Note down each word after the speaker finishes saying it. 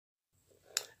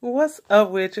What's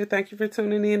up with you? Thank you for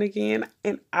tuning in again.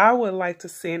 And I would like to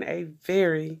send a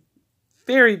very,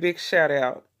 very big shout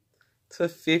out to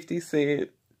 50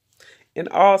 Cent and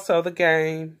also the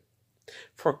game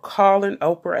for calling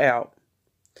Oprah out.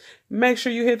 Make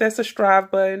sure you hit that subscribe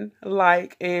button,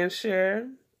 like, and share.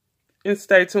 And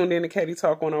stay tuned in to Katie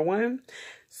Talk 101.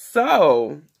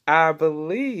 So, I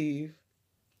believe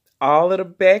all of the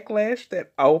backlash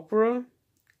that Oprah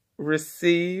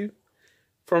received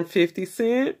from 50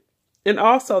 Cent and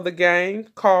also the gang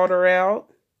called her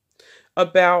out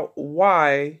about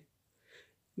why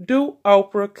do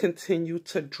Oprah continue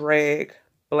to drag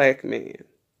black men?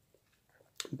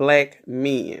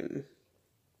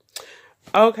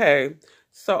 Okay,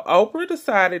 so Oprah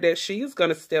decided that she is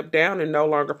going to step down and no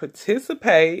longer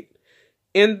participate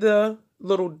in the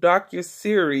little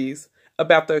docu-series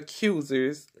about the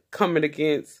accusers coming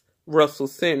against Russell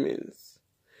Simmons.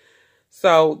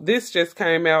 So this just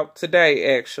came out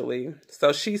today, actually.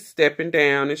 So she's stepping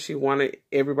down and she wanted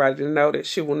everybody to know that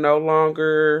she will no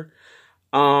longer,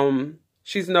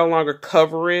 she's no longer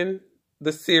covering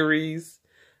the series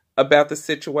about the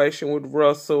situation with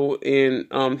Russell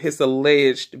and his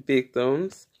alleged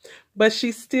victims. But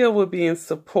she still will be in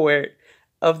support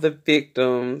of the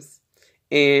victims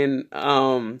and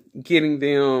getting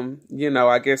them,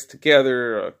 I guess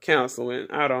together or counseling.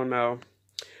 I don't know.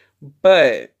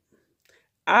 But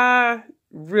I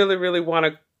really, really want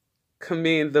to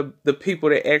commend the people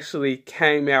that actually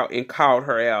came out and called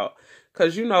her out.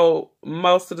 Because,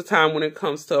 most of the time when it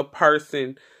comes to a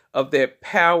person of that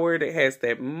power, that has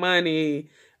that money,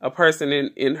 a person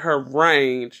in her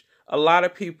range, a lot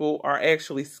of people are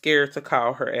actually scared to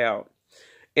call her out.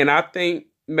 And I think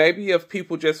maybe if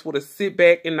people just would have sit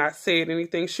back and not said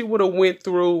anything, she would have went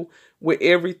through with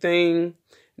everything,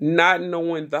 not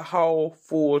knowing the whole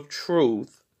full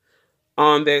truth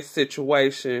on that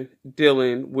situation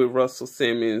dealing with Russell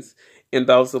Simmons and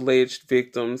those alleged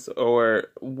victims or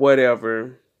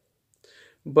whatever.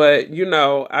 But,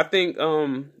 I think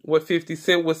what 50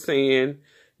 Cent was saying,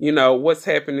 what's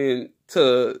happening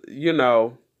to,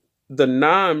 the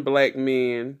non-black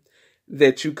men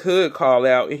that you could call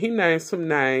out. And he named some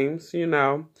names, You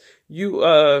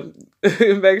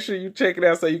make sure you check it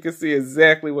out so you can see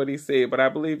exactly what he said. But I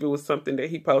believe it was something that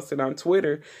he posted on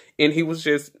Twitter. And he was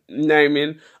just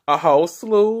naming a whole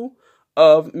slew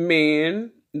of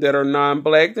men that are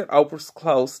non-black that Oprah's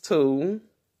close to,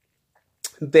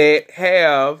 that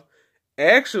have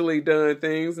actually done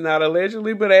things, not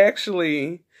allegedly, but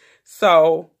actually.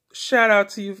 So, shout out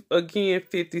to you again,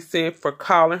 50 Cent, for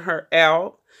calling her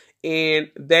out. And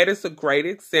that is a great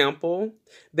example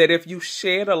that if you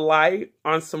shed a light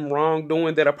on some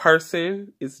wrongdoing that a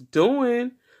person is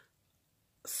doing,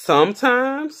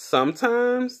 sometimes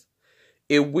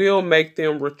it will make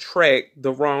them retract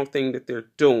the wrong thing that they're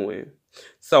doing.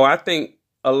 So I think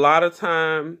a lot of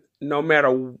time, no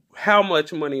matter how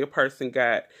much money a person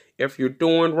got, if you're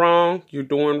doing wrong, you're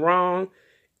doing wrong.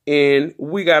 And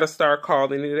we got to start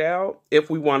calling it out if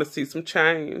we want to see some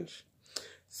change.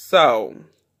 So,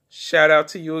 shout out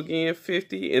to you again,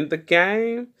 50, in the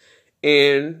game.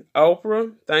 And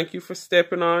Oprah, thank you for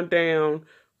stepping on down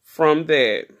from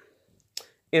that.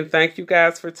 And thank you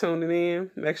guys for tuning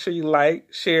in. Make sure you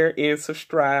like, share, and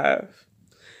subscribe.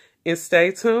 And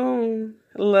stay tuned.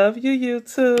 Love you,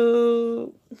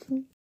 YouTube.